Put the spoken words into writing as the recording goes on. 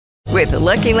With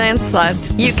Lucky Land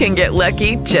Slots, you can get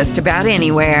lucky just about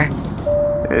anywhere.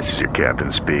 This is your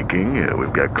captain speaking.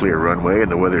 We've got clear runway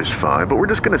and the weather's fine, but we're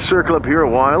just going to circle up here a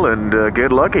while and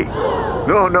get lucky.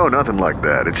 No, nothing like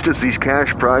that. It's just these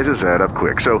cash prizes add up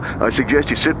quick. So I suggest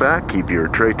you sit back, keep your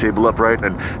tray table upright,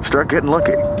 and start getting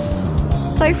lucky.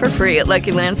 Play for free at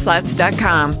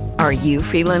LuckyLandSlots.com. Are you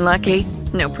feeling lucky?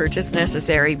 No purchase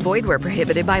necessary. Void where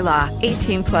prohibited by law.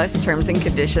 18 plus terms and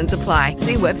conditions apply.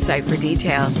 See website for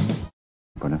details.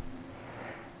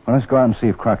 Well, let's go out and see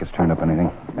if Crockett's turned up anything.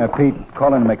 Pete, call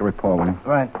in and make a report, will you?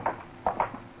 Right.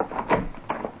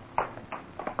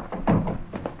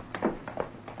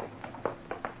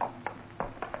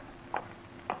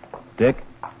 Dick?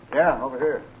 Yeah, over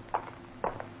here.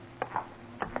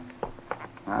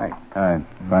 Hi.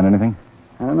 Find anything?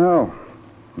 I don't know.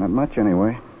 Not much,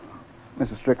 anyway.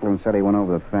 Mr. Strickland said he went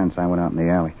over the fence. I went out in the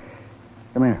alley.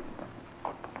 Come here.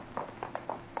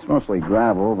 It's mostly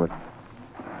gravel, but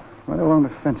right along the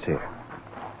fence here.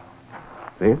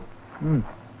 See it? Oh.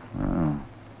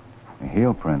 A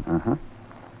heel print. Uh-huh.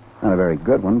 Not a very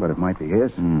good one, but it might be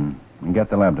his. You get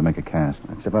the lab to make a cast.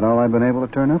 That's about all I've been able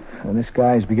to turn up. And this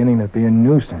guy's beginning to be a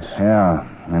nuisance. Yeah,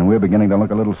 and we're beginning to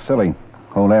look a little silly.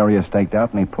 Whole area staked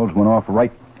out, and he pulls one off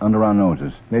right under our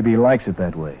noses. Maybe he likes it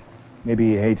that way.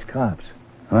 Maybe he hates cops.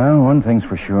 Well, one thing's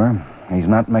for sure. He's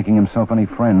not making himself any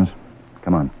friends.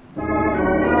 Come on.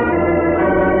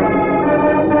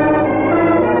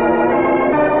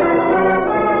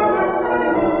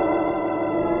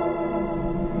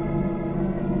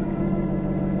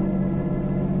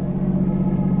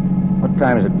 What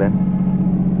time has it been?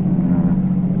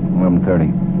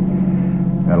 11:30.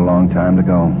 Got a long time to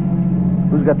go.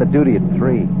 Who's got the duty at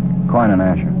 3? Coyne and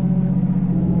Asher.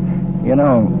 You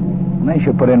know, they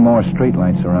should put in more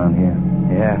streetlights around here.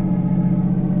 Yeah.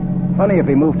 Funny if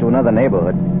he moved to another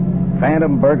neighborhood.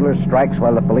 Phantom burglar strikes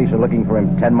while the police are looking for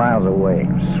him 10 miles away.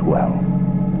 Swell.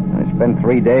 It's been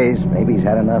 3 days. Maybe he's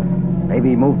had enough. Maybe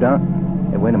he moved on.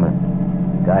 Hey, wait a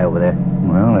minute. Guy over there.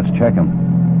 Well, let's check him.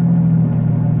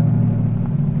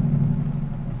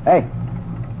 Hey.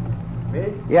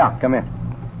 Me? Yeah, come here.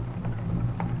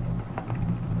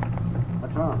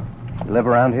 What's wrong? You live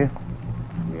around here?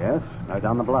 Yes, right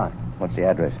down the block. What's the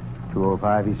address?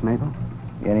 205 East Maple.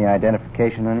 Any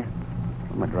identification on you?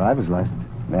 My driver's license.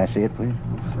 May I see it, please?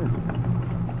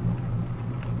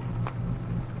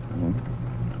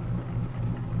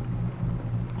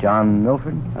 John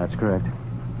Milford? That's correct.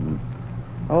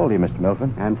 How old are you, Mr.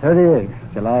 Milford? I'm 38.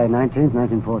 July 19th,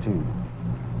 1914.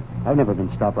 I've never been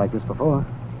stopped like this before.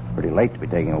 Pretty late to be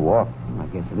taking a walk. I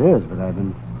guess it is, but I've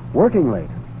been working late.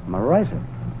 I'm a ricer.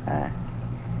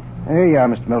 There you are,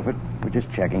 Mr. Milford. We're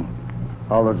just checking.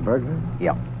 All those burglars?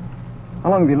 Yeah. How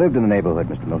long have you lived in the neighborhood,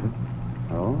 Mr. Milford?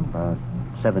 Oh, about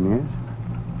 7 years.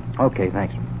 Okay,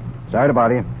 thanks. Sorry to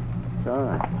bother you. It's all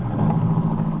right.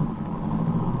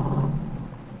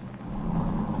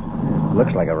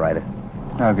 Looks like a writer.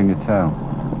 How can you tell?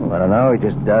 Well, I don't know. He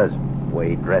just does. The way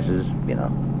he dresses, you know.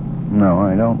 No,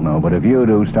 I don't know. But if you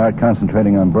do, start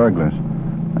concentrating on burglars.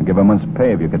 I'll give a month's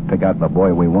pay if you could pick out the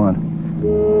boy we want.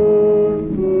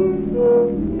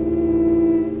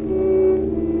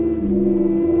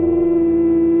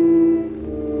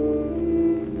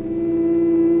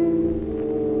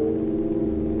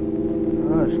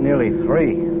 Oh, it's nearly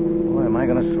 3. Boy, am I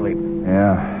going to sleep.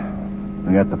 Yeah.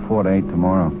 We got the 4 to 8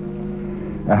 tomorrow.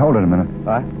 Now, hold it a minute.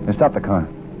 What? Now, stop the car.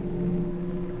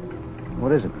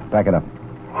 What is it? Back it up.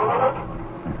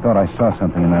 I thought I saw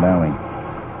something in that alley.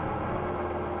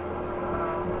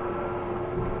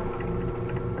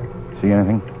 See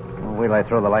anything? Well, wait till I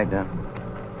throw the light down.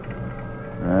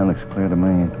 Looks clear to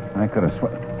me. I could have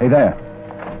sworn. Hey, there.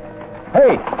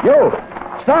 Hey, you!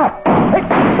 Stop! Hey!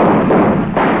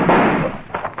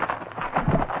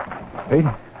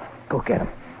 Pete? Go get him.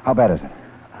 How bad is it?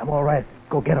 I'm all right.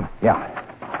 Go get him. Yeah.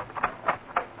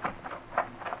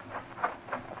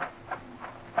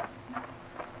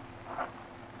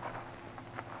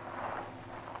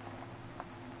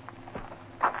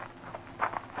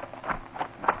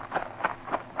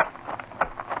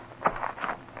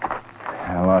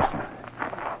 I lost him.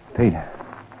 Pete.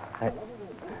 I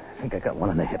think I got one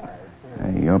in the hip.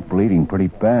 Hey, you're bleeding pretty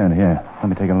bad. Here, let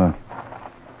me take a look.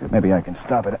 Maybe I can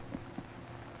stop it.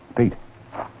 Pete.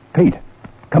 Pete.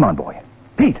 Come on, boy.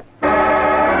 Pete.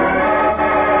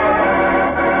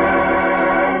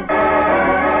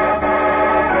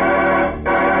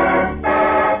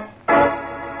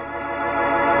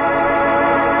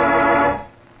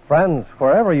 Friends,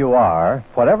 wherever you are,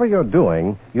 whatever you're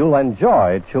doing, you'll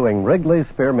enjoy chewing Wrigley's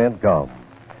Spearmint Gum.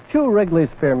 Chew Wrigley's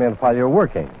Spearmint while you're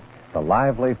working. The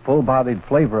lively, full-bodied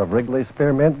flavor of Wrigley's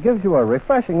Spearmint gives you a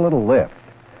refreshing little lift.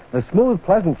 The smooth,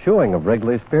 pleasant chewing of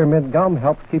Wrigley's Spearmint gum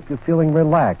helps keep you feeling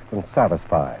relaxed and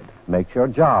satisfied. Makes your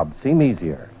job seem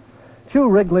easier. Chew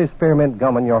Wrigley's Spearmint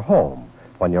gum in your home,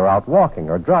 when you're out walking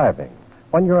or driving,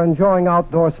 when you're enjoying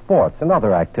outdoor sports and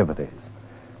other activities.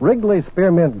 Wrigley's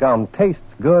Spearmint gum tastes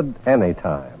good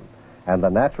anytime, and the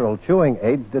natural chewing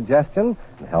aids digestion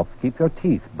and helps keep your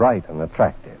teeth bright and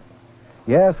attractive.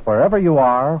 Yes, wherever you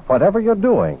are, whatever you're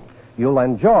doing, you'll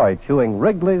enjoy chewing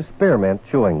Wrigley's Spearmint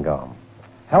chewing gum.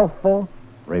 Healthful,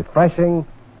 refreshing,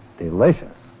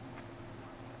 delicious.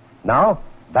 Now,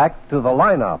 back to the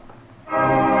lineup.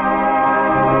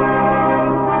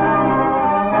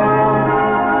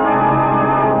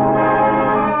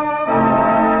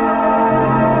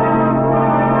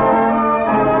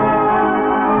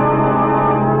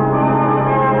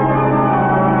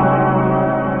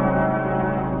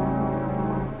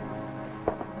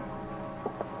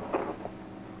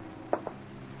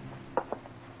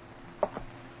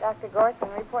 Dr.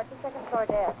 Gorson, report to second floor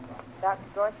desk. Dr.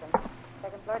 Gorson,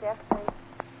 second floor desk, please.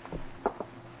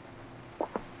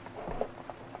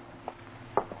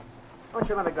 Won't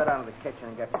you let me go down to the kitchen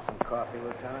and get you some coffee,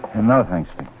 Lieutenant? No, thanks,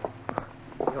 Steve.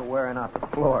 You're wearing out the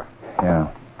floor.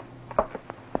 Yeah.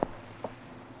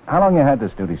 How long you had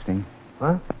this duty, Steve?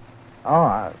 Huh? Oh,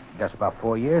 I guess about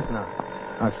 4 years now.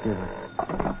 Oh, excuse me.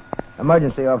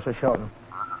 Emergency Officer Shelton.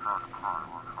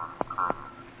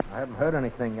 I haven't heard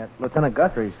anything yet. Lieutenant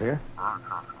Guthrie's here.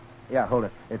 Yeah, hold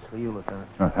it. It's for you, Lieutenant.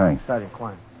 Oh, thanks. Sergeant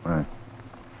Quine. Right.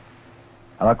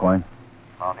 Hello, Quine.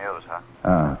 All news,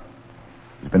 huh?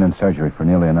 He's been in surgery for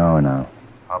nearly an hour now.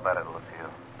 I'll bet it'll heal.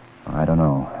 I don't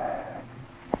know.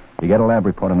 You get a lab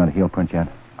report on that heel print yet?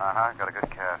 Uh-huh. Got a good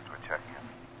cast. We're checking it.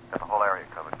 Got the whole area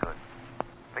covered good.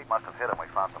 Feet must have hit him. We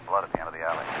found some blood at the end of the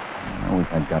alley. I wish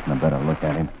I'd gotten a better look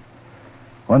at him.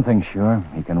 One thing's sure,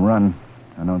 he can run.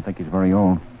 I don't think he's very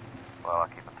old. Well, I'll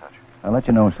keep in touch. I'll let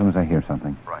you know as soon as I hear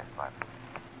something. Right, bye.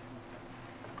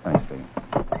 Thanks, Steve.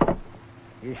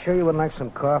 You sure you would like some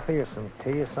coffee or some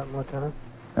tea or something, Lieutenant?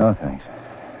 Oh, thanks.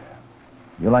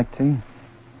 You like tea?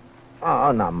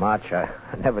 Oh, not much. I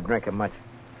never drink it much.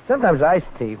 Sometimes iced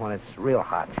tea when it's real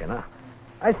hot, you know.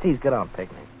 Iced tea's good on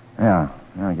picnic. Yeah,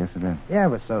 I guess it is. Yeah,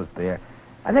 but so's beer.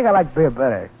 I think I like beer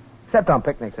better. Except on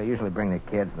picnics, I usually bring the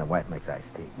kids and the wife makes iced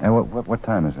tea. What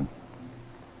time is it?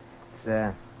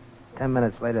 It's 10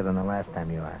 minutes later than the last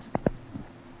time you asked.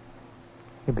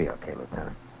 You'll be okay,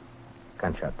 Lieutenant.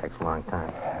 Gunshot takes a long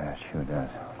time. Yeah, it sure does.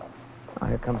 Oh,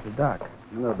 here comes the doc.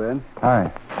 Hello, Ben.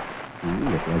 Hi. You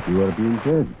look like you ought to be in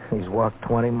bed. He's walked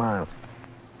 20 miles.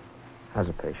 How's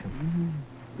the patient?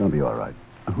 Gonna be all right.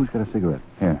 Who's got a cigarette?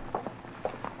 Here.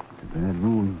 It's a bad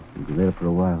room. You'll be there for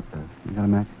a while. You got a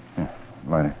match? Here,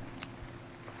 lighter.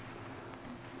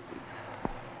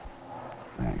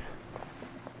 Thanks.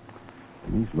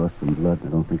 He's lost some blood. I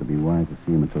don't think it'll be wise to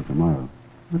see him until tomorrow.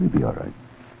 But he'll be all right.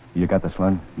 You got the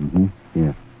slug? Mm-hmm.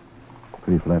 Yeah.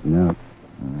 Pretty flattened out.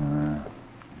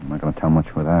 I'm not going to tell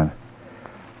much with that.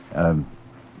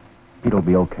 Pete'll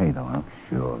be okay, though, huh?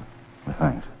 Sure. Well,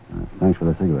 thanks. Thanks for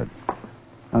the cigarette.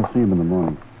 I'll see him in the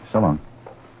morning. So long.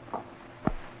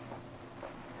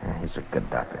 He's a good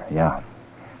doctor. Yeah.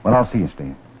 Well, I'll see you,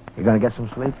 Steve. You gonna get some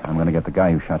sleep? I'm going to get the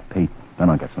guy who shot Pete. Then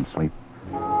I'll get some sleep.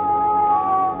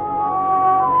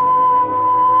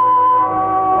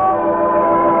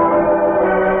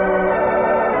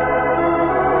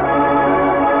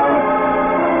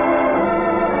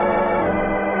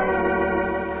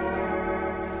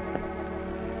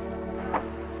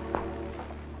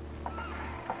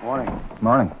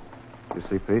 Morning. You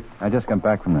see Pete? I just got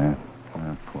back from there.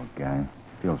 Poor guy.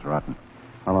 Feels rotten.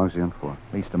 How long's he in for?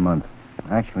 At least a month.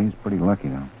 Actually, he's pretty lucky,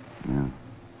 though. Yeah.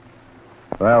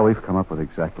 Well, we've come up with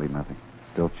exactly nothing.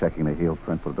 Still checking the heel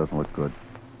print, but it doesn't look good.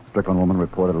 Strickland woman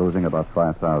reported losing about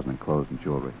 $5,000 in clothes and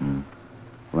jewelry.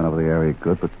 Went over the area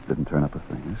good, but didn't turn up a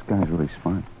thing. This guy's really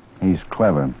smart. He's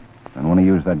clever. And when he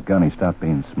used that gun, he stopped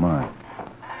being smart.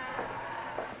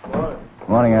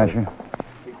 Morning, Asher.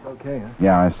 He's okay, huh?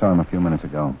 Yeah, I saw him a few minutes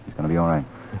ago. He's going to be all right.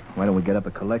 Why don't we get up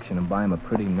a collection and buy him a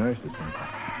pretty nurse or something?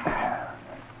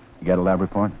 You got a lab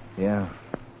report? Yeah.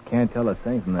 Can't tell a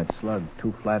thing from that slug.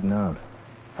 Too flattened out.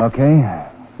 Okay.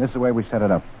 This is the way we set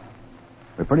it up.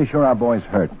 We're pretty sure our boy's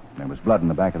hurt. There was blood in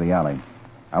the back of the alley.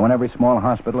 I want every small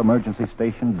hospital, emergency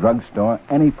station, drugstore,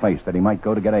 any place that he might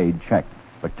go to get aid checked,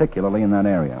 particularly in that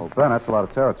area. Well, Ben, that's a lot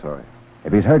of territory.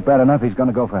 If he's hurt bad enough, he's going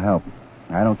to go for help.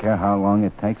 I don't care how long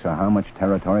it takes or how much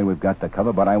territory we've got to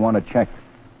cover, but I want it checked.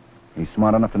 He's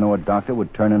smart enough to know a doctor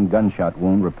would turn in gunshot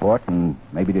wound report and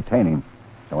maybe detain him.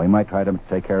 So he might try to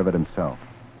take care of it himself.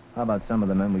 How about some of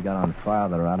the men we got on file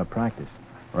that are out of practice?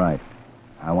 Right.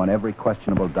 I want every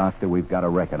questionable doctor we've got a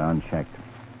record on checked.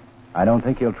 I don't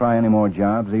think he'll try any more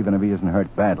jobs, even if he isn't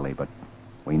hurt badly, but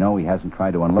we know he hasn't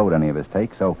tried to unload any of his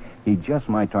takes, so he just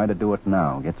might try to do it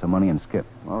now, get some money and skip.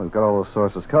 Well, we've got all those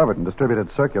sources covered and distributed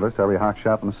circulars to every hock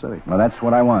shop in the city. Well, that's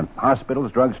what I want.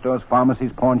 Hospitals, drugstores,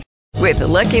 pharmacies, pawn... With the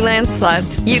Lucky Land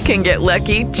Slots, you can get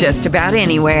lucky just about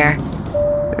anywhere.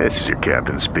 This is your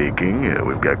captain speaking.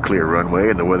 We've got clear runway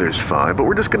and the weather's fine, but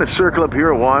we're just going to circle up here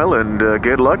a while and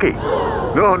get lucky.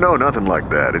 No, nothing like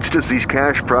that. It's just these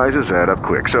cash prizes add up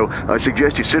quick. So I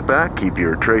suggest you sit back, keep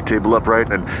your tray table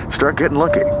upright, and start getting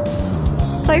lucky.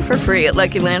 Play for free at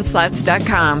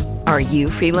LuckyLandSlots.com. Are you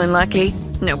feeling lucky?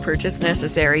 No purchase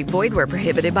necessary. Void where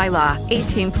prohibited by law.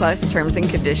 18+ terms and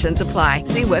conditions apply.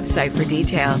 See website for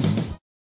details.